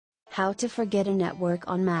How to forget a network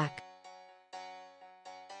on Mac.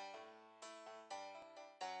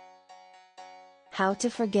 How to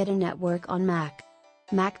forget a network on Mac.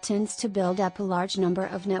 Mac tends to build up a large number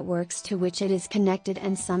of networks to which it is connected,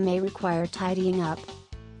 and some may require tidying up.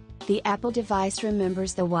 The Apple device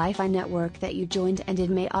remembers the Wi-Fi network that you joined, and it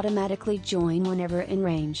may automatically join whenever in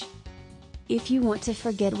range. If you want to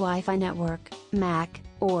forget Wi-Fi network, Mac,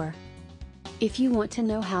 or if you want to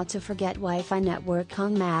know how to forget Wi-Fi network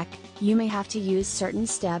on Mac, you may have to use certain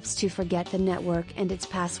steps to forget the network and its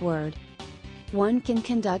password. One can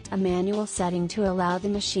conduct a manual setting to allow the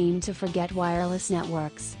machine to forget wireless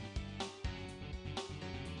networks.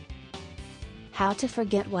 How to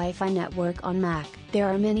forget Wi-Fi network on Mac. There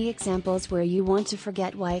are many examples where you want to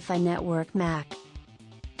forget Wi-Fi network Mac.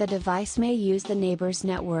 The device may use the neighbor's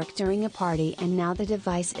network during a party, and now the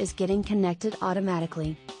device is getting connected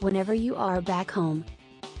automatically, whenever you are back home.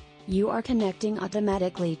 You are connecting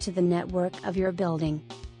automatically to the network of your building.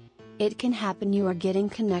 It can happen you are getting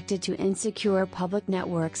connected to insecure public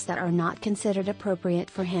networks that are not considered appropriate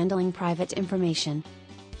for handling private information.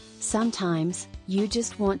 Sometimes, you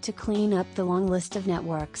just want to clean up the long list of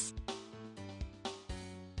networks.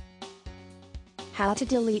 How to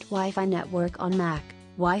delete Wi-Fi network on Mac.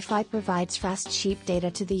 Wi-Fi provides fast, cheap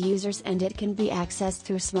data to the users, and it can be accessed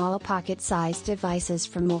through small pocket-sized devices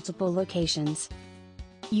from multiple locations.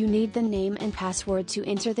 You need the name and password to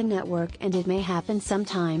enter the network, and it may happen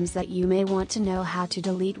sometimes that you may want to know how to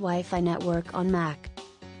delete Wi-Fi network on Mac.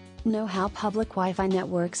 Know how public Wi-Fi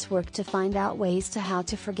networks work to find out ways to how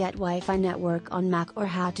to forget Wi-Fi network on Mac, or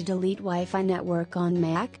how to delete Wi-Fi network on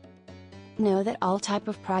Mac? Know that all type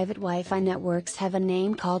of private Wi-Fi networks have a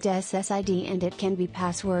name called SSID, and it can be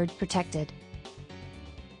password protected.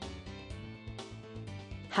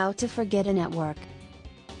 How to forget a network.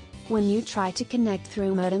 When you try to connect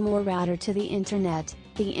through modem or router to the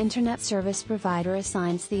internet service provider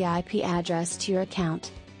assigns the IP address to your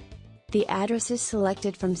account. The address is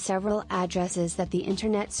selected from several addresses that the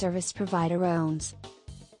internet service provider owns.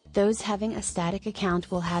 Those having a static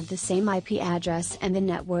account will have the same IP address, and the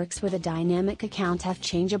networks with a dynamic account have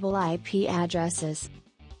changeable IP addresses.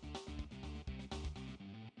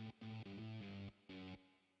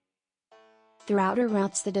 The router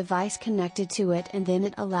routes the device connected to it, and then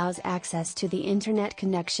it allows access to the internet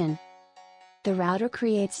connection. The router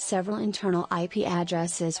creates several internal IP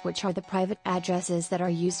addresses, which are the private addresses that are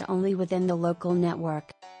used only within the local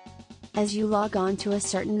network. As you log on to a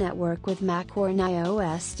certain network with Mac or an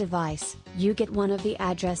iOS device, you get one of the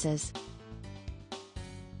addresses,